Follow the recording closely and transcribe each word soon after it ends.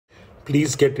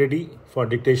Please get ready for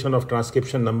dictation of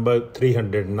transcription number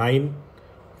 309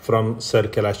 from Sir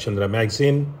Kailash Chandra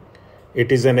magazine.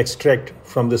 It is an extract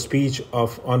from the speech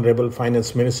of Honorable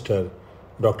Finance Minister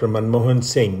Dr. Manmohan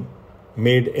Singh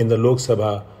made in the Lok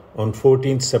Sabha on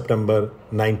 14th September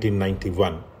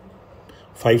 1991.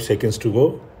 5 seconds to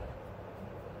go.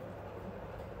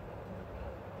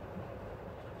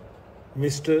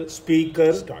 Mr.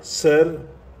 Speaker, Sir,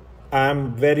 I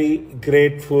am very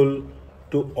grateful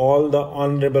to all the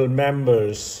honorable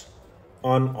members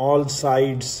on all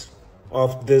sides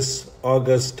of this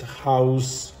august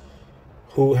House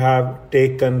who have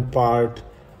taken part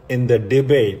in the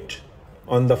debate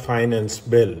on the Finance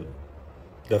Bill.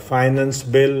 The Finance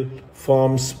Bill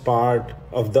forms part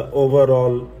of the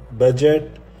overall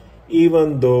budget,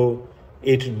 even though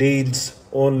it deals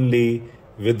only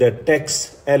with the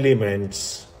tax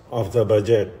elements of the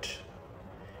budget.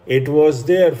 It was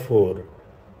therefore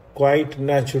quite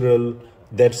natural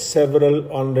that several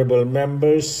honorable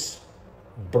members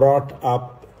brought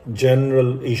up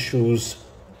general issues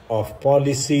of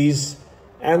policies,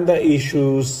 and the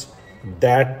issues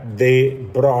that they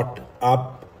brought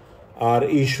up are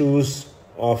issues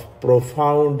of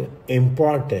profound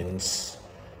importance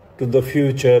to the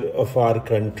future of our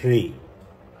country.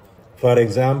 For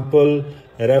example,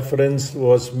 reference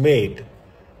was made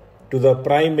to the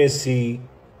primacy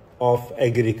of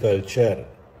agriculture.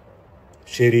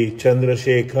 Shri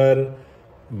Chandrasekhar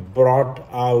brought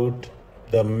out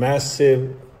the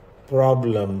massive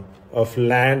problem of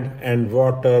land and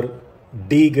water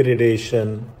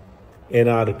degradation in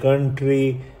our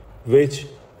country, which,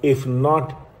 if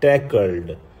not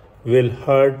tackled, will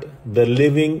hurt the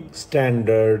living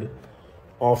standard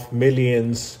of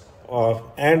millions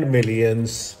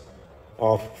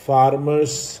of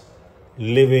farmers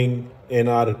living in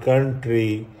our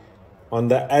country on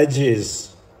the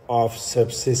edges of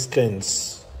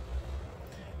subsistence.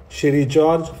 Shri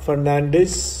George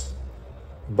Fernandes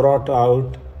brought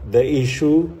out the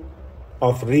issue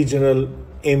of regional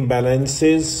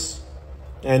imbalances,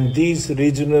 and these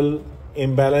regional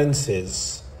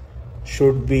imbalances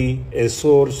should be a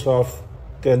source of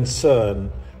concern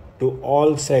to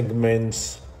all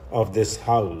segments of this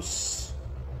House.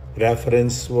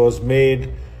 Reference was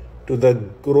made to the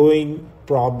growing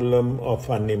problem of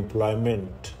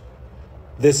unemployment.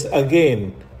 This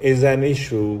again is an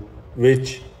issue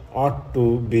which ought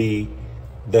to be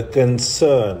the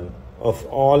concern of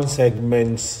all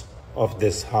segments of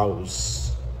this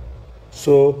House.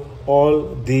 So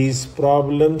all these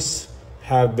problems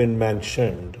have been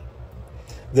mentioned.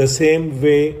 The same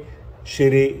way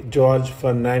Shri George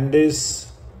Fernandes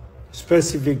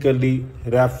specifically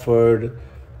referred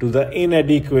to the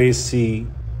inadequacy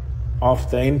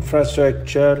of the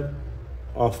infrastructure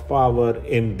of power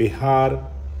in Bihar,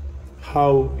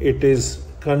 how it is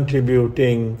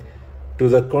contributing to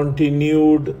the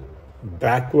continued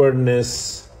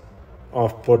backwardness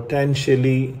of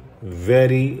potentially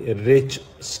very rich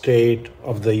state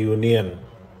of the Union.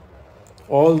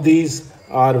 All these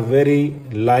are very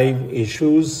live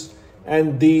issues,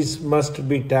 and these must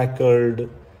be tackled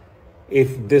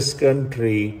if this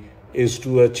country is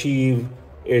to achieve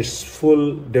its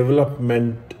full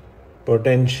development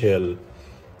potential,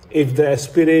 if the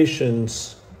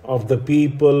aspirations of the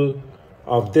people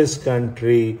of this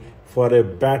country for a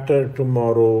better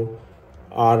tomorrow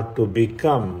are to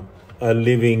become a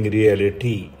living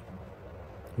reality.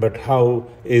 But how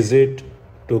is it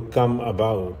to come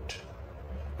about?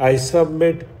 I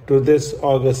submit to this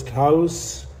august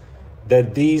House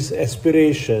that these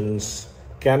aspirations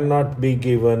cannot be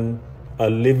given a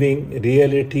living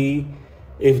reality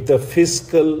if the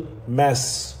fiscal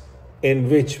mess in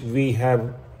which we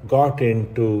have got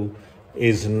into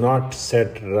is not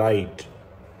set right.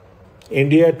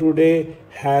 India today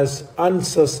has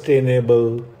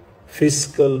unsustainable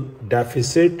fiscal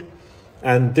deficit,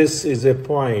 and this is a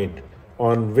point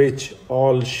on which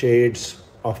all shades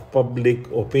of public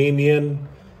opinion,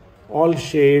 all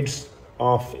shades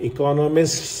of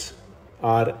economists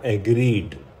are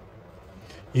agreed.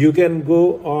 You can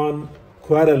go on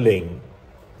quarreling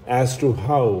as to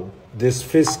how this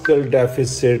fiscal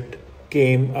deficit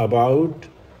came about,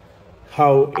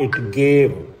 how it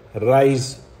gave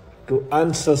rise to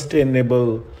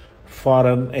unsustainable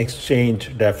foreign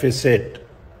exchange deficit.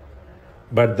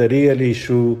 But the real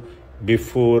issue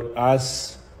before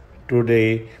us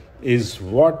today is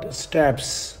what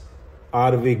steps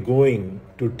are we going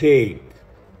to take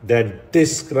that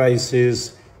this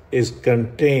crisis is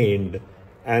contained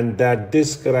and that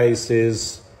this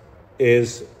crisis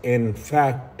is in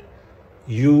fact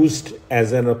used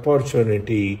as an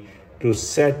opportunity to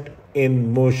set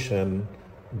in motion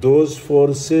those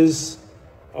forces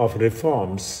of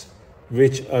reforms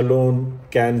which alone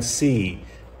can see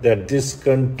that this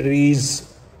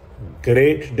country's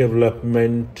great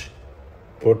development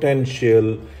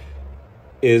potential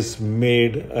is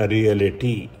made a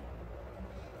reality.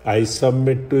 I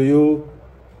submit to you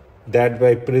that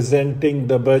by presenting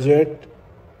the budget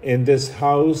in this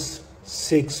house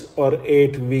 6 or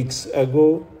 8 weeks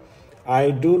ago,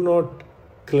 I do not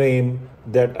claim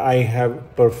that I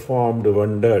have performed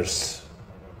wonders.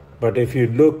 But if you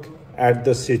look at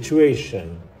the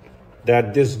situation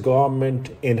that this government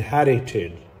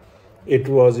inherited, it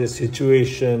was a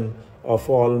situation of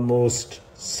almost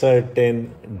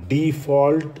certain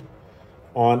default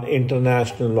on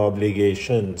international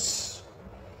obligations.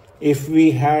 If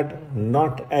we had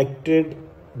not acted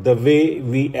the way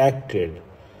we acted,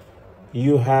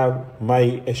 you have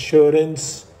my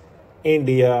assurance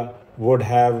India would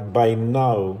have by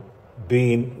now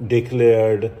been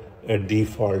declared a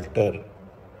defaulter.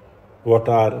 What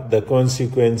are the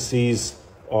consequences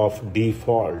of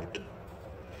default?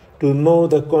 To know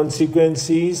the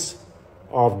consequences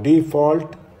of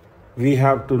default, we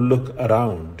have to look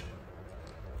around.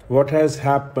 What has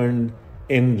happened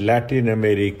in Latin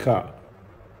America?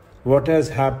 What has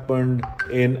happened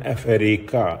in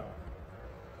Africa?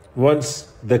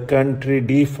 Once the country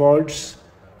defaults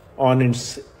on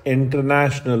its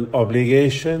international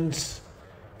obligations,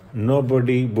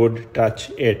 nobody would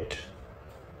touch it.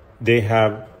 They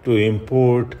have to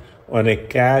import on a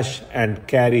cash and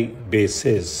carry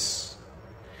basis.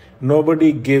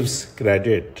 Nobody gives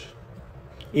credit.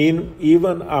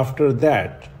 Even after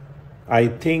that, I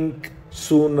think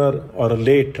sooner or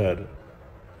later,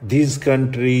 these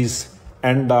countries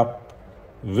end up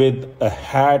with a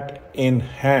hat in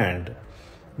hand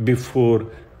before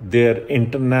their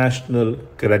international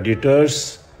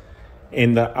creditors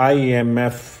in the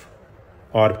IMF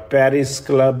or Paris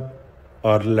Club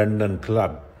or London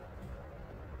Club.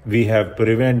 We have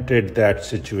prevented that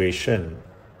situation.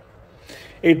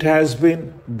 It has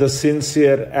been the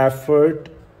sincere effort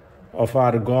of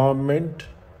our government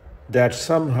that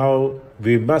somehow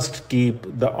we must keep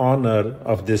the honor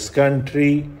of this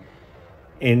country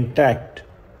intact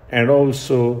and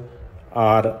also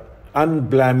our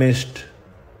unblemished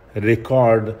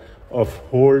record of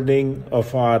holding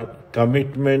of our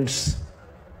commitments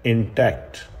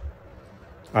intact.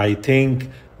 I think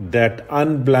that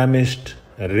unblemished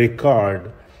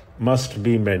record must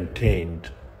be maintained.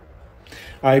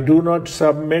 I do not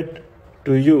submit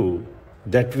to you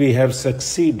that we have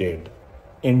succeeded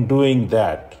in doing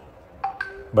that,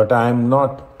 but I am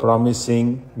not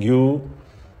promising you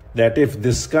that if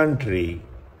this country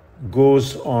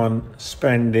goes on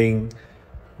spending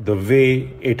the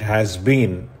way it has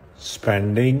been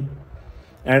spending,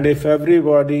 and if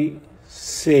everybody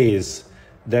says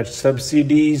that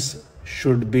subsidies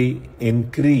should be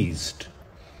increased,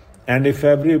 and if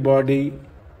everybody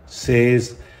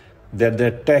says that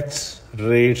the tax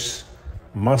rates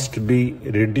must be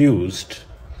reduced,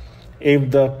 if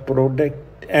the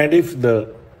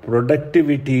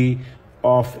productivity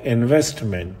of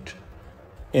investment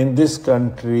in this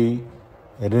country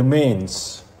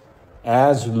remains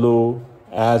as low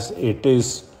as it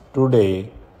is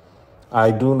today,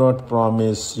 I do not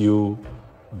promise you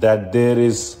that there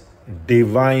is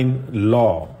divine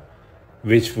law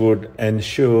which would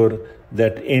ensure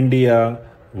that India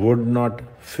would not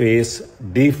face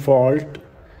default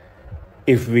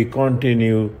if we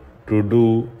continue to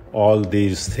do all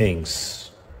these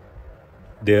things.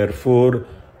 Therefore,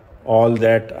 all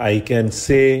that I can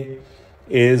say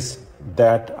is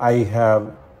that I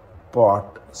have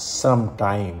bought some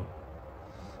time.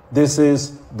 This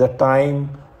is the time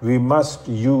we must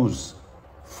use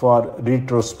for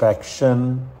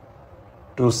retrospection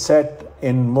to set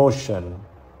in motion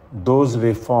those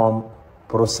reform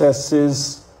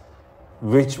processes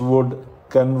which would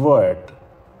convert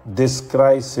this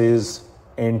crisis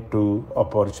into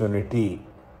opportunity.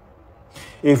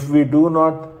 If we do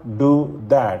not do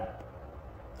that,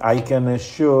 I can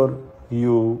assure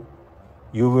you,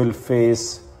 you will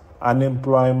face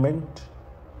unemployment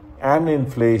and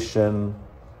inflation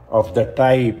of the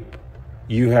type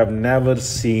you have never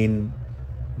seen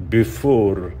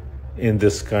before in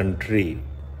this country.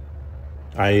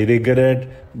 I regret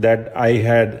that I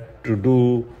had to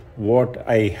do what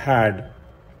I had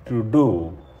to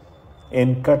do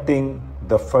in cutting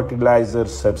the fertilizer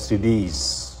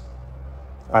subsidies.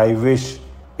 I wish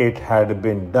it had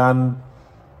been done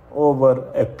over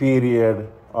a period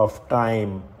of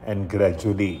time and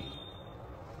gradually.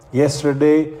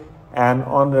 Yesterday, an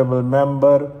honorable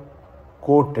member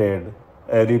quoted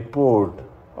a report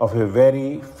of a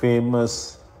very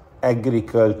famous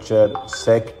Agriculture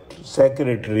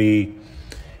Secretary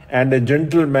and a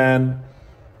gentleman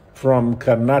from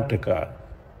Karnataka,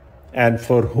 and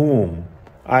for whom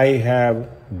I have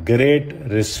great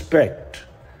respect,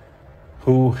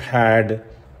 who had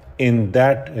in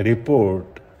that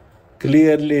report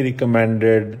clearly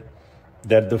recommended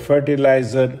that the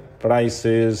fertilizer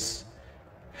prices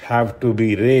have to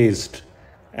be raised,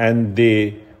 and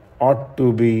they ought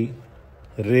to be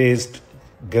raised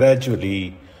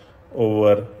gradually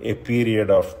over a period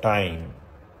of time.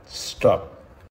 Stop.